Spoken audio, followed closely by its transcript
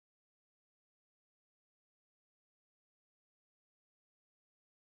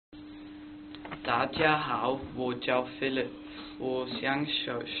大家好，我叫 Philipp， 我想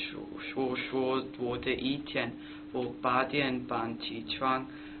说我的一天。我8点半起床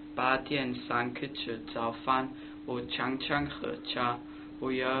，8点上课吃早饭。我常常喝茶，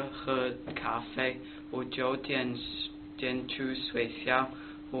我要喝咖啡。我9点去睡觉，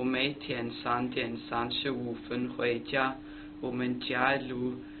我每天3点35分回家。我们家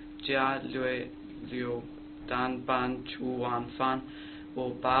6点半吃晚饭。我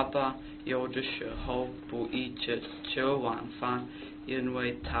爸爸有的时候不一直吃晚饭，因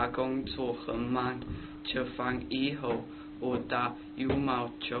为他工作很忙。吃饭以后，我打羽毛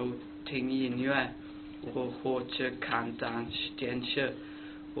球、听音乐，或者看电视。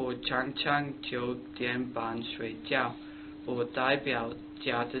我常常9点半睡觉。我代表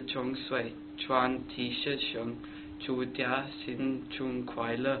家的中岁传递师兄，祝大家新春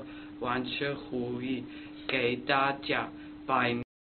快乐，万事如意，给大家拜年。